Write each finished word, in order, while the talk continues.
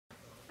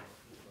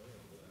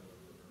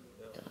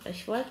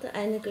Ich wollte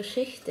eine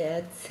Geschichte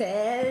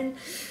erzählen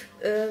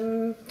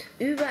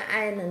über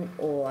einen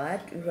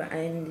Ort, über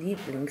einen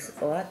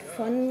Lieblingsort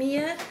von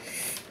mir,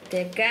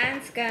 der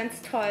ganz,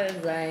 ganz toll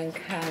sein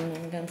kann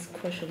und ganz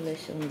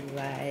kuschelig und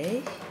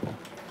weich,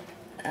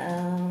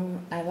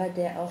 aber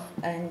der auch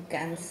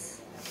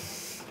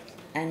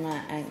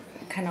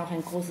kann auch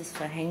ein großes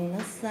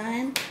Verhängnis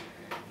sein,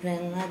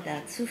 wenn man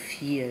da zu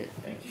viel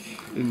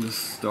ist. In the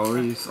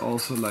story is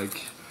also like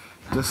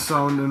the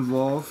sound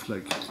involved,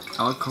 like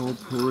alcohol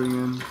pouring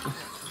in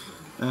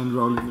and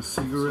rolling a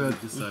cigarette.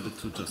 So we decided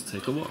to just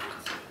take a walk.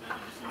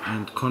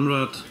 And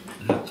Conrad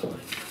had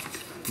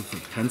with a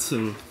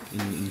pencil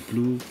in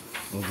blue,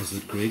 or was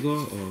it Gregor,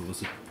 or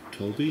was it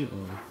Toby,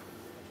 or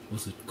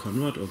was it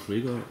Conrad or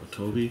Gregor or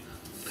Toby,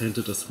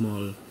 painted a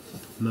small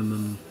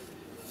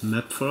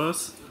map for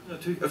us.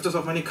 Natürlich öfters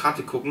auf meine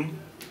Karte gucken,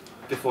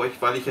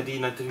 weil ich ja die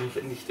natürlich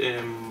nicht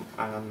in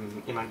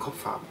meinem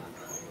Kopf habe.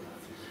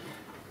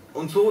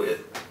 Und so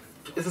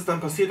ist es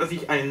dann passiert, dass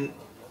ich ein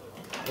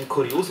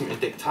Kuriosum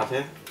entdeckt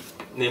hatte,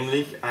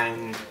 nämlich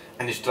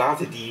eine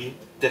Straße, die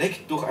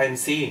direkt durch einen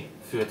See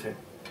führte.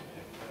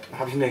 Da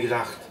habe ich mir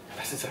gedacht,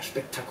 das ist ja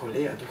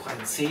spektakulär, durch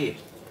einen See,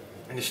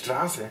 eine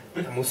Straße,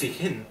 da muss ich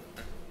hin.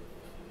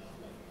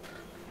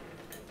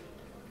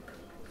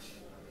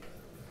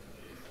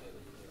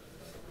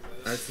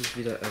 Als ich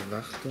wieder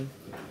erwachte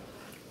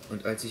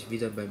und als ich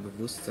wieder bei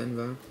Bewusstsein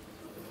war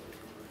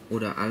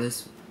oder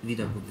alles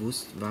wieder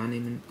bewusst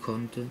wahrnehmen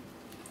konnte,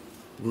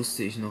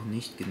 wusste ich noch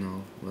nicht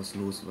genau, was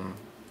los war.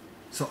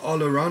 So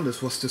all around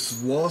us was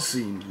this war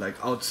scene,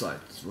 like outside.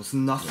 It was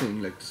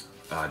nothing like this.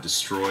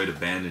 Destroyed,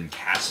 abandoned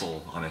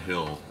castle on a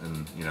hill,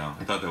 and you know,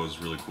 I thought that was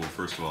really cool.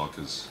 First of all,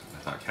 because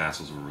I thought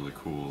castles were really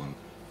cool,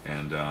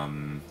 and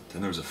then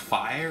there was a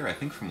fire, I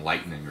think from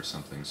lightning or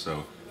something.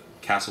 So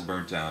castle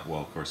burnt down.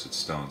 Well, of course it's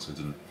stone, so it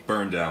didn't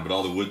burn down, but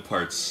all the wood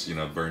parts, you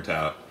know, burnt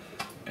out,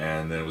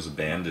 and then it was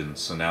abandoned.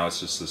 So now it's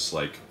just this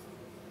like,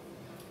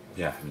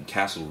 yeah, I mean,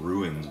 castle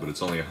ruins, but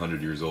it's only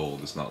 100 years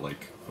old. It's not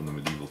like from the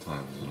medieval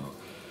times, you know.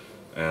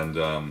 And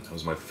it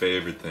was my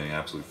favorite thing,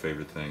 absolute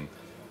favorite thing,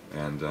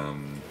 and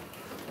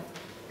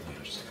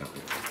I just kind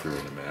of through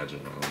and imagine.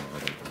 I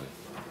don't really.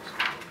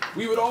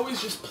 We would always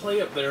just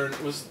play up there, and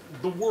it was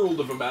the world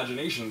of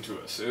imagination to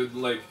us.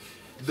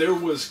 There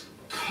was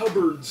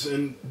cupboards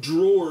and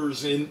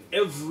drawers in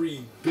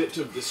every bit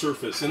of the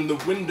surface, and the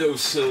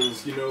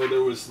windowsills. You know,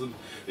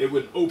 it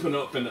would open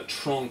up in a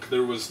trunk.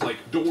 There was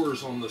like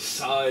doors on the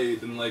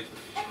side, and like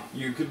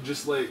you could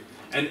just like.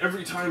 And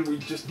every time we'd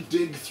just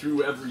dig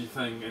through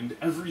everything, and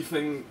every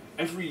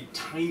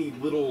tiny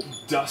little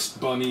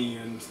dust bunny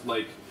and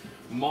like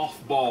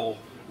mothball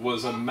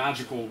was a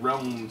magical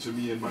realm to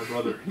me and my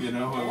brother, you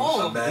know?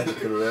 Oh,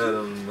 magical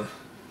realm.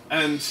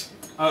 And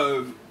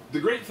the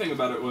great thing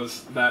about it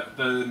was that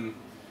then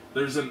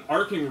there's an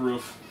arcing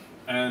roof,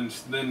 and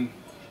then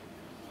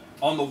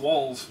on the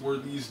walls were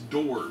these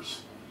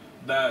doors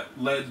that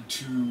led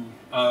to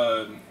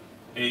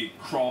a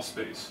crawl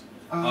space.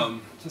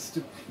 Just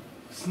to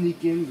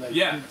sneak in, like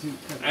yeah,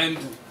 and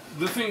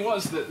the thing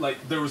was that like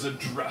there was a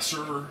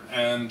dresser,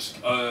 and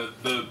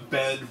the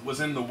bed was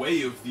in the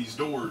way of these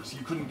doors.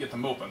 You couldn't get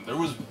them open. There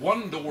was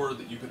one door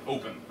that you could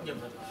open,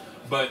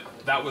 but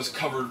that was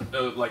covered,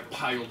 like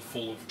piled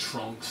full of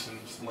trunks and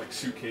like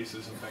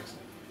suitcases and things.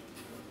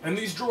 And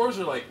these drawers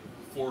are like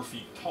 4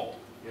 feet tall,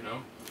 you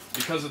know,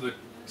 because of the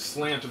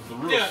slant of the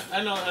roof. Yeah,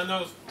 I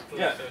know.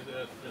 Yeah,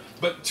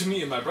 but to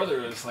me and my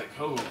brother, it's like,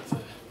 oh, the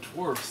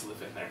dwarves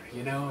live in there,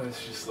 you know?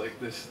 It's just like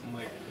this, I'm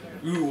like,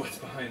 ooh, what's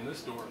behind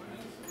this door, man?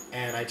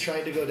 And I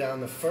tried to go down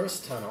the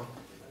first tunnel,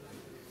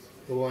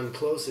 the one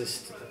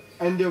closest.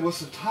 And there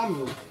was a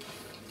tunnel,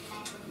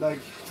 like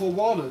for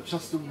water,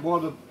 just a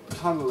water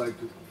tunnel, like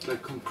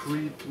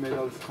concrete, made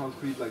out of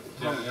concrete, like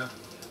a tunnel. Yeah.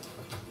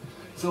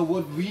 So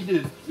what we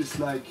did is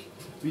like,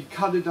 we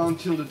cut it down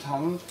till the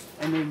tunnel,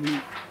 and then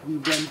we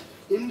went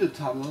in the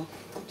tunnel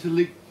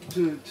to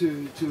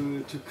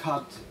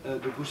cut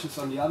the bushes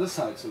on the other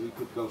side, so we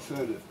could go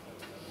further.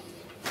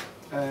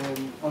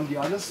 And on the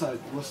other side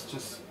was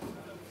just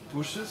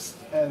bushes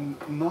and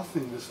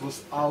nothing. This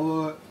was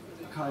our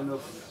kind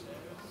of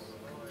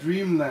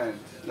dreamland.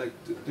 Like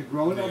the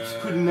grown-ups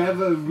could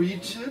never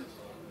reach it.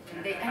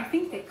 I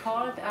think they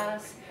called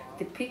us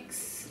the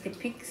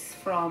pigs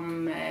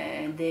from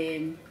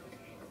the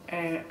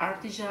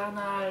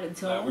artisanal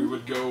zone. We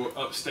would go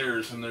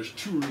upstairs, and there's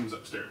 2 rooms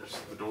upstairs.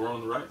 The door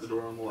on the right, the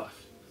door on the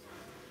left.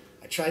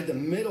 I tried the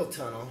middle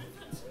tunnel.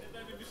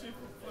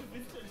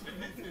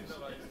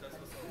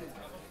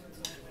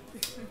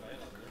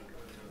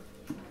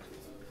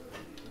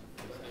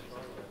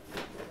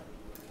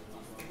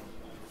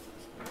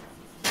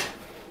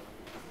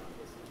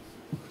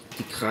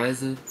 Die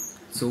Kreise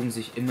zogen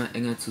sich immer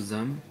enger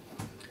zusammen.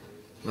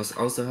 Was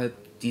außerhalb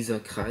dieser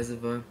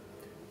Kreise war,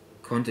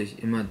 konnte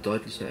ich immer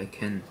deutlicher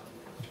erkennen.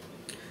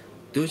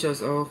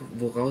 Durchaus auch,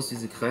 woraus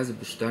diese Kreise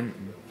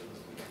bestanden.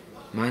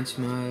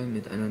 Manchmal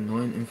mit einer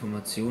neuen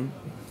Information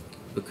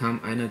bekam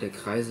einer der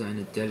Kreise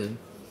eine Delle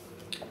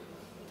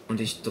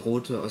und ich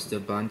drohte aus der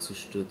Bahn zu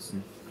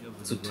stürzen,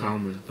 zu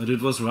taumeln. But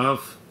it was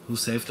rough. who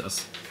saved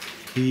us.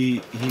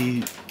 He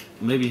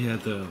maybe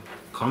had a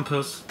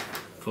compass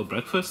for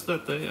breakfast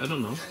that day. I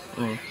don't know.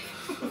 Or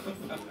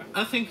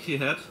I think he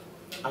had.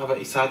 Aber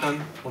ich sah dann,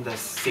 und der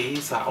See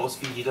sah aus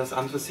wie jedes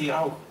andere See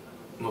auch.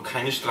 Nur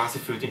keine Straße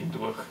führte ihn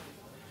durch.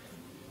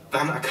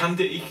 Dann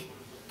erkannte ich,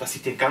 dass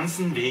ich den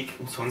ganzen Weg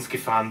umsonst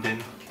gefahren bin.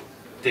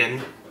 Denn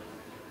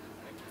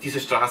diese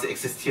Straße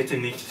existierte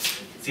nicht.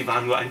 Sie war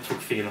nur ein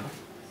Druckfehler.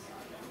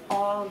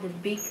 All the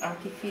big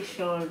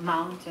artificial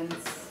mountains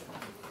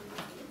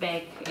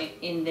back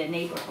in the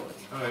neighborhood.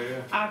 Oh,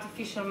 yeah.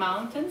 Artificial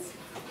mountains,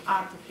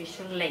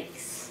 artificial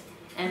lakes.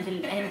 And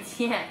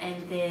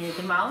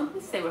the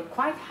mountains, they were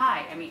quite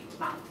high. I mean,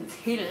 mountains,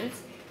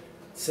 hills.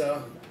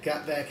 So,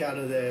 got back out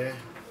of there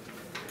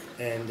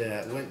and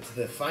went to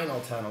the final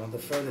tunnel, the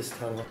furthest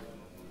tunnel.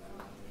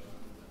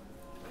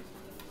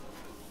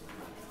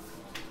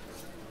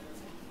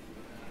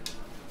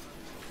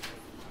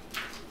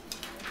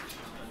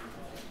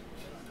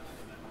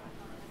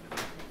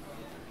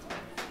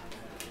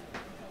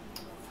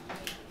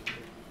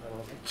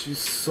 She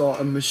saw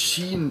a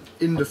machine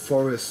in the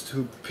forest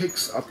who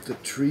picks up the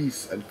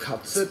trees and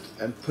cuts it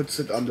and puts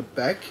it on the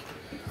back,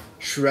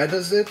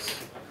 shreds it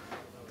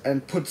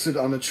and puts it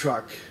on a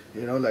truck,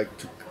 you know, like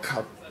to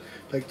cut,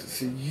 like this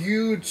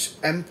huge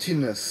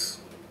emptiness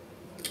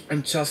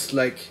and just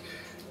like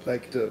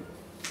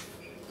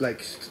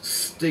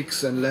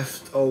sticks and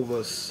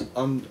leftovers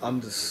on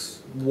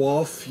this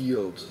war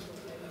field.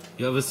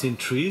 You ever seen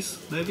trees,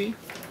 maybe?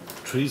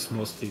 Trees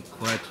mostly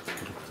quite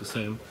the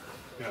same.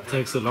 It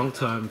takes a long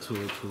time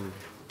to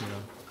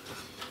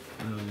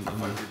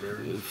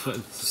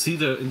see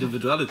their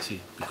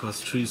individuality,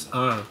 because trees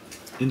are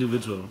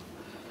individual.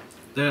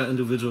 They are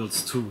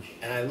individuals too.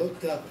 And I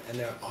looked up, and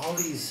there are all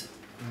these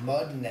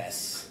mud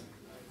nests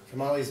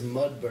from all these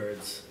mud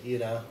birds, you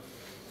know,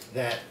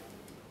 that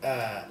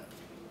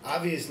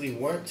obviously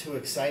weren't too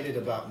excited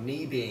about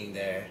me being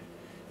there.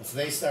 And so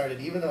they started,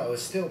 even though it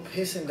was still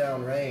pissing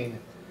down rain,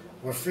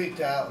 were freaked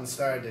out and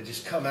started to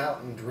just come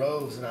out in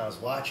droves, and I was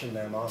watching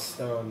them all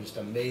stoned, just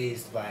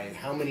amazed by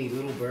how many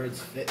little birds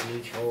fit in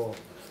each hole.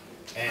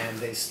 And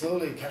they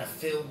slowly kind of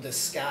filled the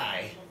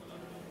sky,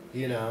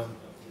 you know,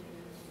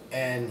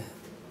 and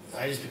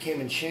I just became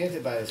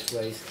enchanted by this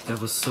place. There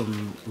was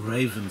some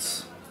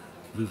ravens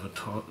we were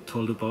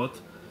told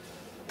about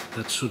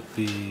that should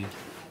be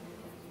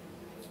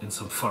in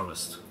some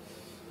forest.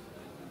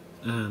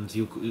 And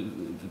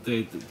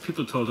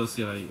people told us,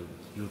 yeah,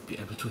 you'd be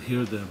able to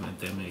hear them, and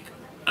they make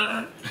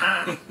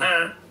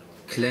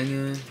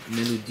Klänge,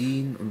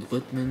 Melodien und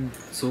Rhythmen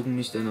zogen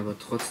mich dann aber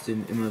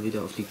trotzdem immer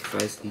wieder auf die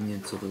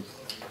Kreislinien zurück.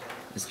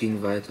 Es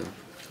ging weiter.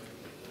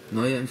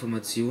 Neue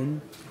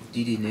Informationen,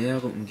 die die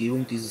nähere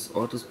Umgebung dieses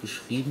Ortes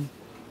beschrieben,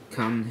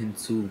 kamen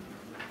hinzu.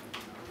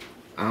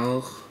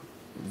 Auch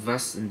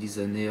was in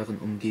dieser näheren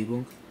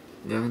Umgebung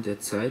während der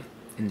Zeit,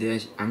 in der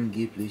ich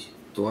angeblich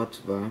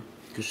dort war,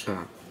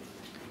 geschah,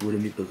 wurde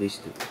mir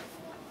berichtet.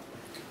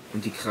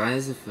 Und die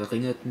Kreise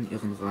verringerten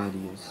ihren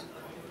Radius.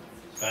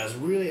 I was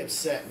really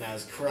upset and I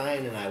was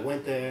crying, and I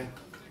went there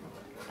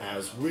and I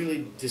was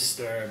really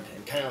disturbed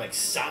and kind of like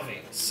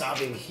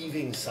sobbing,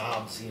 heaving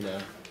sobs, you know,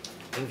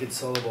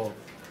 inconsolable.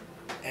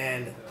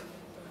 And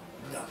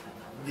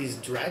these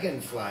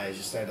dragonflies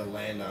just started to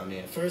land on me.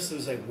 At first it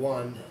was like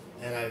one,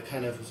 and I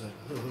kind of was like,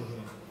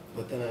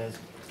 but then I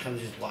kind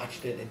of just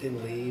watched it. It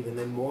didn't leave, and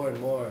then more and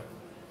more,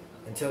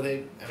 until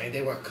they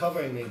weren't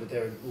covering me, but they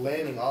were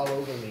landing all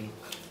over me.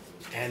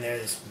 And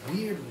there's this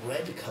weird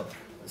red color,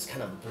 this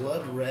kind of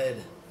blood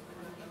red,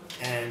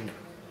 and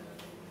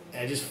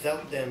I just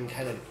felt them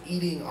kind of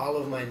eating all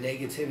of my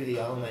negativity,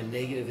 all of my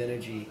negative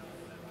energy,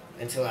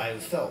 until I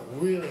felt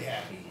really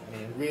happy. I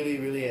mean, really,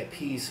 really at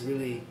peace,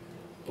 really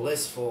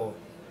blissful.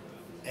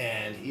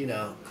 And, you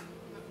know,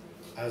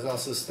 I was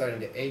also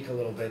starting to ache a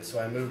little bit, so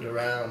I moved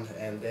around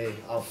and they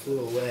all flew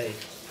away.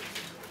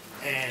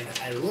 And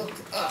I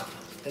looked up,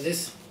 and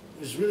this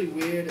was really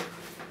weird,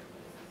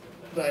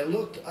 but I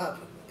looked up,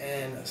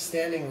 and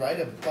standing right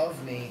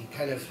above me,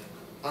 kind of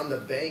on the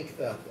bank,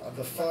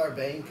 the far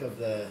bank of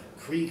the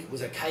creek,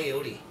 was a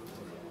coyote.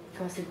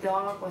 Because the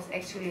dog was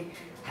actually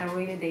a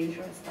really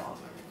dangerous dog.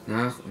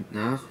 Nach und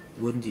nach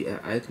wurden die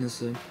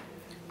Ereignisse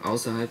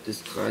außerhalb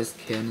des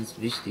Kreiskernes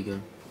wichtiger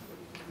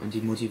und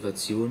die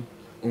Motivation,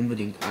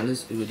 unbedingt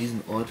alles über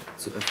diesen Ort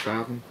zu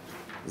erfahren,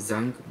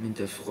 sank mit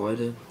der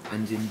Freude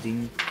an den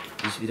Dingen,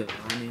 die ich wieder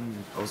wahrnehmen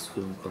und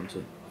ausführen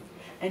konnte.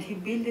 And he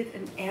built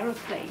an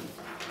aeroplane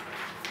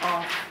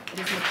of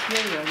this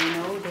material, you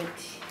know,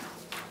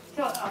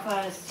 of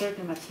a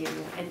certain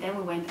material. And then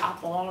we went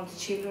up, all the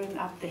children,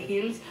 up the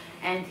hills,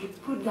 and he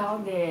put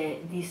down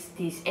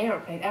this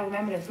airplane. I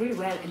remember that really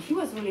well, and he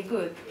was really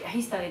good.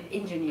 He studied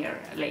engineer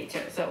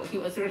later, so he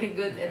was really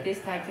good at this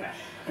time.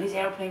 And his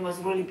airplane was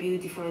really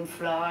beautiful and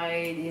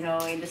flying, you know,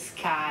 in the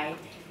sky.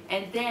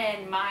 And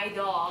then my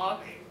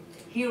dog,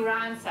 he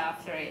runs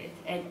after it,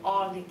 and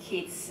all the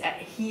kids,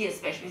 he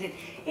especially said,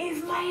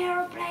 "If my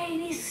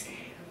airplane is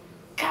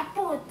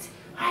kaput,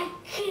 I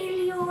kill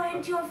you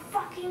and your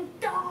fucking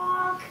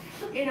dog,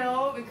 you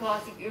know,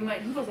 because he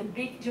was a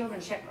big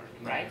German Shepherd,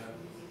 right?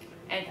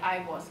 And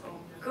I was, oh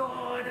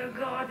God,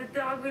 the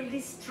dog will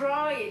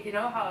destroy it, you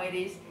know how it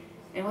is.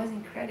 It was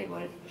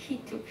incredible. He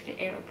took the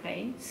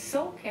airplane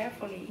so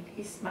carefully in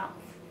his mouth,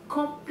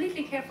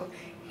 completely careful.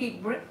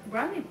 He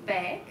brought it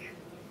back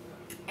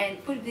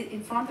and put it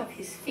in front of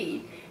his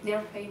feet. The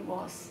airplane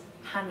was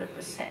 100%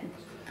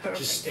 perfect.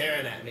 Just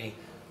staring at me,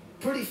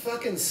 pretty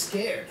fucking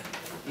scared,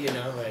 you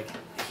know, like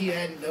he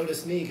hadn't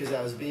noticed me because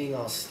I was being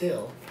all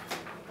still,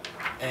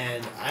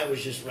 and I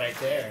was just right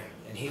there,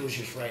 and he was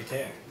just right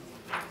there.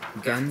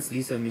 Ganz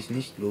ließ er mich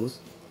nicht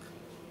los,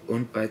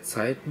 und bei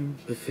Zeiten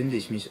befinde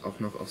ich mich auch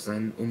noch auf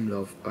seinen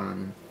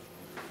Umlaufbahnen.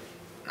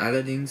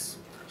 Allerdings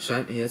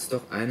scheint mir jetzt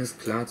doch eines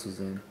klar zu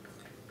sein.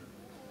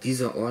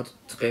 Dieser Ort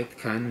trägt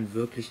keinen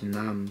wirklichen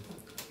Namen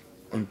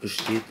und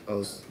besteht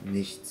aus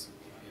nichts.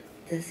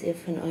 Dass ihr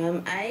von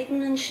eurem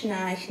eigenen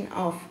Schnarchen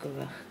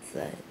aufgewacht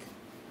seid.